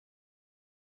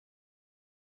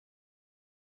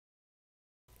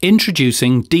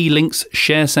Introducing D-Link's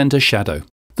ShareCenter Shadow,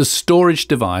 the storage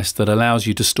device that allows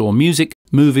you to store music,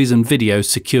 movies and videos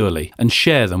securely and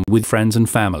share them with friends and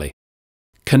family.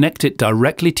 Connect it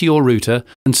directly to your router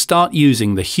and start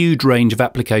using the huge range of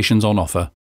applications on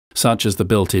offer, such as the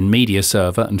built-in media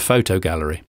server and photo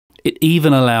gallery. It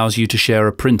even allows you to share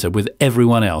a printer with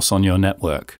everyone else on your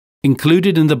network.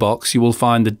 Included in the box you will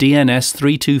find the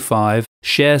DNS-320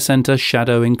 ShareCenter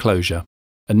Shadow enclosure,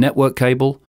 a network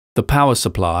cable, the power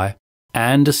supply,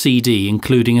 and a CD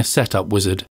including a setup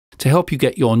wizard to help you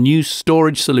get your new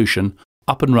storage solution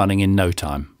up and running in no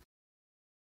time.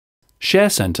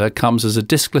 ShareCenter comes as a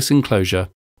diskless enclosure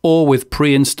or with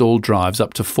pre-installed drives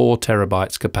up to 4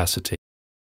 TB capacity.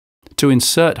 To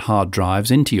insert hard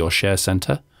drives into your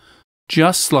ShareCenter,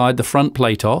 just slide the front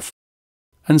plate off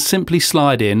and simply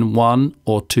slide in 1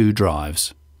 or 2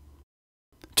 drives.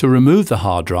 To remove the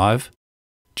hard drive,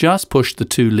 just push the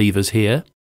 2 levers here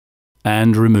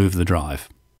and remove the drive.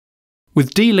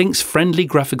 With D-Link's friendly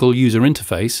graphical user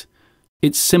interface,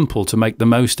 it's simple to make the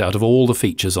most out of all the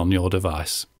features on your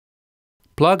device.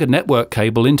 Plug a network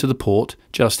cable into the port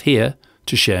just here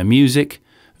to share music,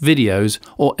 videos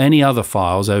or any other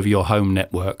files over your home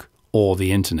network or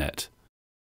the internet.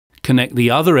 Connect the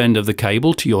other end of the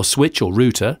cable to your switch or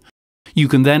router. You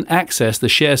can then access the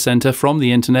ShareCenter from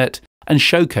the internet and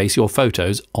showcase your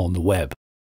photos on the web.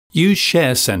 Use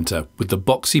ShareCenter with the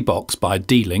Boxy Box by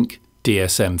D-Link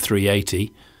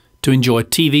DSM-380 to enjoy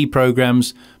TV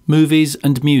programs, movies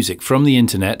and music from the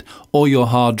internet or your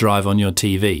hard drive on your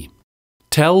TV.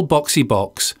 Tell Boxy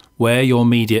Box where your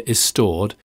media is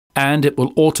stored and it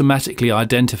will automatically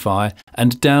identify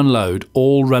and download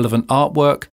all relevant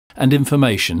artwork and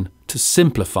information to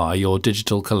simplify your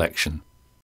digital collection.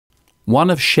 One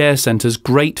of ShareCenter's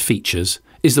great features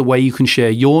is the way you can share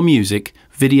your music,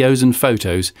 videos and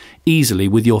photos easily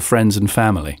with your friends and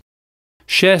family.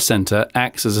 ShareCenter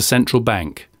acts as a central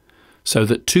bank, so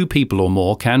that 2 people or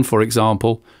more can, for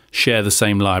example, share the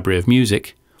same library of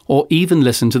music, or even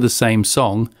listen to the same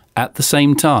song at the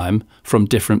same time from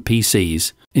different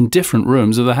PCs in different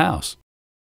rooms of the house.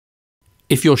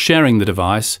 If you're sharing the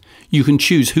device, you can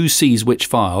choose who sees which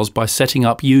files by setting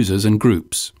up users and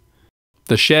groups.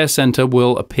 The ShareCenter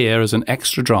will appear as an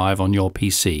extra drive on your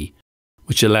PC,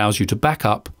 which allows you to back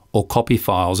up or copy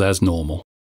files as normal.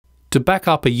 To back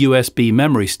up a USB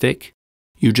memory stick,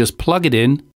 you just plug it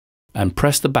in and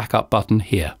press the backup button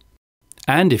here.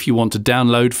 And if you want to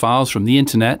download files from the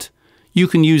internet, you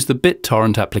can use the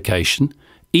BitTorrent application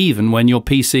even when your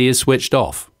PC is switched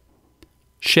off.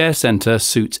 ShareCenter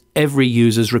suits every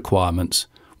user's requirements,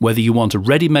 whether you want a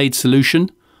ready-made solution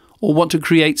or want to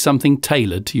create something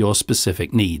tailored to your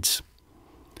specific needs.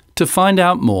 To find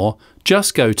out more,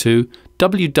 just go to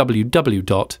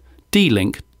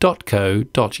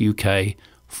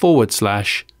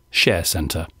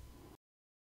www.dlink.co.uk/ShareCenter.